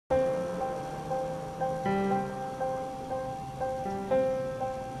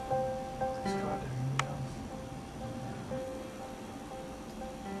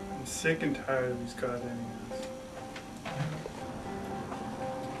sick and tired of these goddamn emails.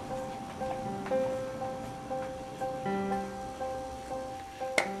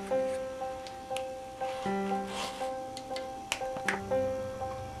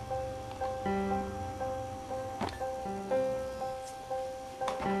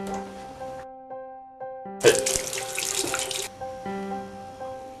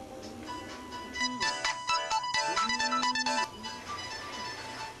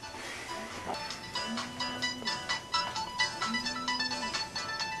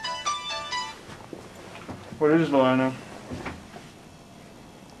 What is Lorna?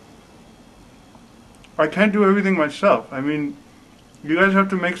 I can't do everything myself. I mean, you guys have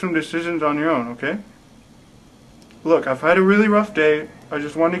to make some decisions on your own, okay? Look, I've had a really rough day. I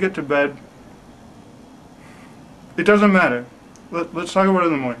just want to get to bed. It doesn't matter. Let's talk about it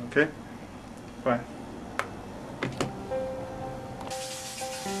in the morning, okay? Bye.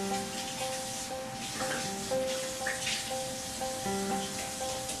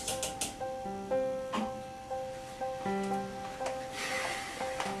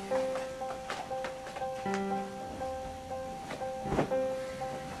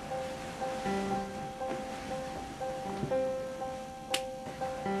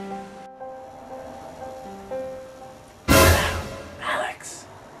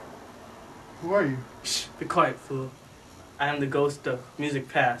 Who are you? Shh, be quiet, fool. I am the ghost of music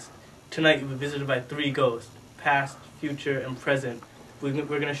past. Tonight you'll be visited by 3 ghosts. Past, future, and present. We're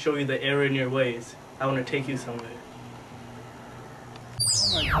going to show you the error in your ways. I want to take you somewhere.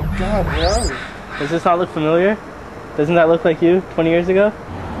 Oh my god, where are we? Does this not look familiar? Doesn't that look like you 20 years ago?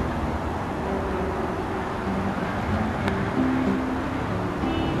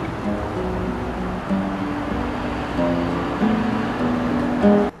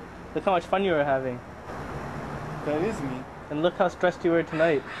 Look how much fun you were having. That is me. And look how stressed you were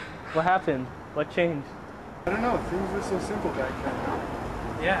tonight. What happened? What changed? I don't know, things were so simple back then.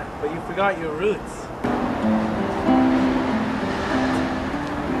 Yeah, but you forgot your roots.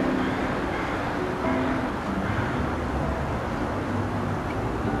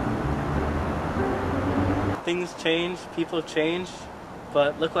 Things change, people change,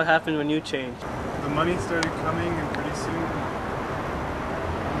 but look what happened when you changed. The money started coming and pretty soon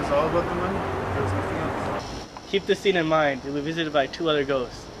it was all about the money. There was nothing else. Keep this scene in mind. You'll be visited by 2 other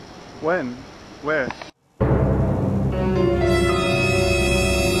ghosts. When? Where?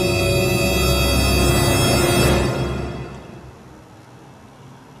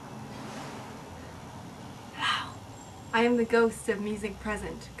 I am the ghost of music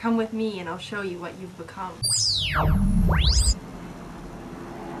present. Come with me and I'll show you what you've become.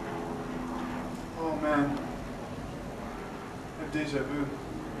 Oh man. I have deja vu.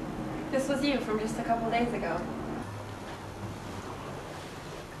 This was you from just a couple days ago.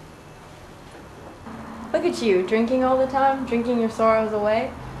 Look at you, drinking all the time, drinking your sorrows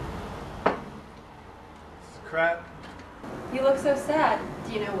away. It's crap. You look so sad.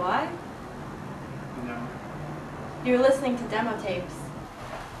 Do you know why? No. You were listening to demo tapes.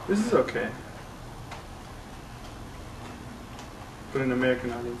 This is okay. But an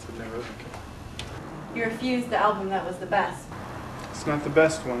American audience would never like it. You refused the album that was the best. It's not the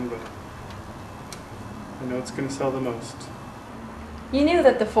best one, but I know it's going to sell the most. You knew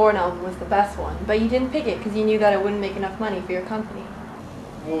that the foreign album was the best one, but you didn't pick it because you knew that it wouldn't make enough money for your company.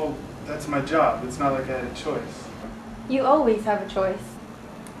 Well, that's my job. It's not like I had a choice. You always have a choice.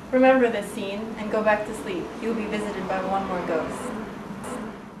 Remember this scene and go back to sleep. You'll be visited by 1 more ghost.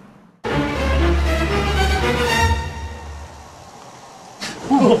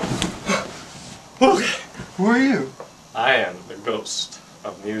 Okay. Who are you? I am the ghost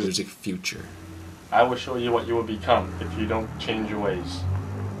of music future. I will show you what you will become if you don't change your ways.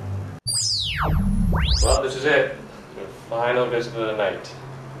 Well, this is it. Your final visit of the night.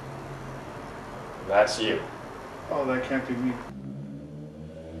 That's you. Oh, that can't be me.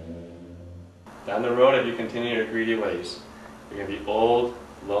 Down the road, if you continue your greedy ways, you're going to be old,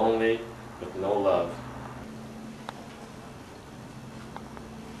 lonely, with no love.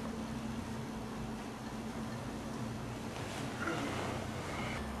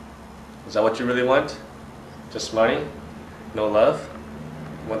 Is that what you really want? Just money? No love?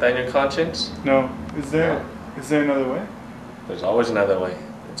 You want that in your conscience? No. Is there another way? There's always another way.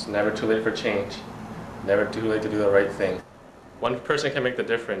 It's never too late for change. Never too late to do the right thing. One person can make the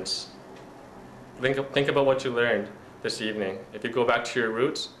difference. Think about what you learned this evening. If you go back to your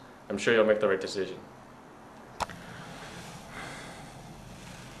roots, I'm sure you'll make the right decision.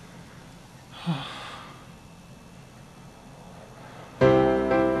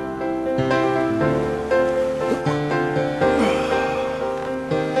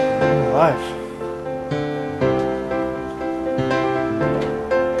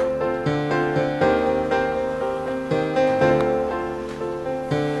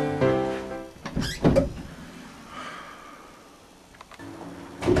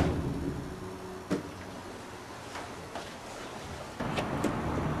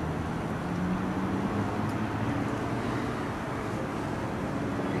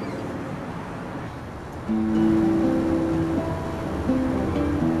 you.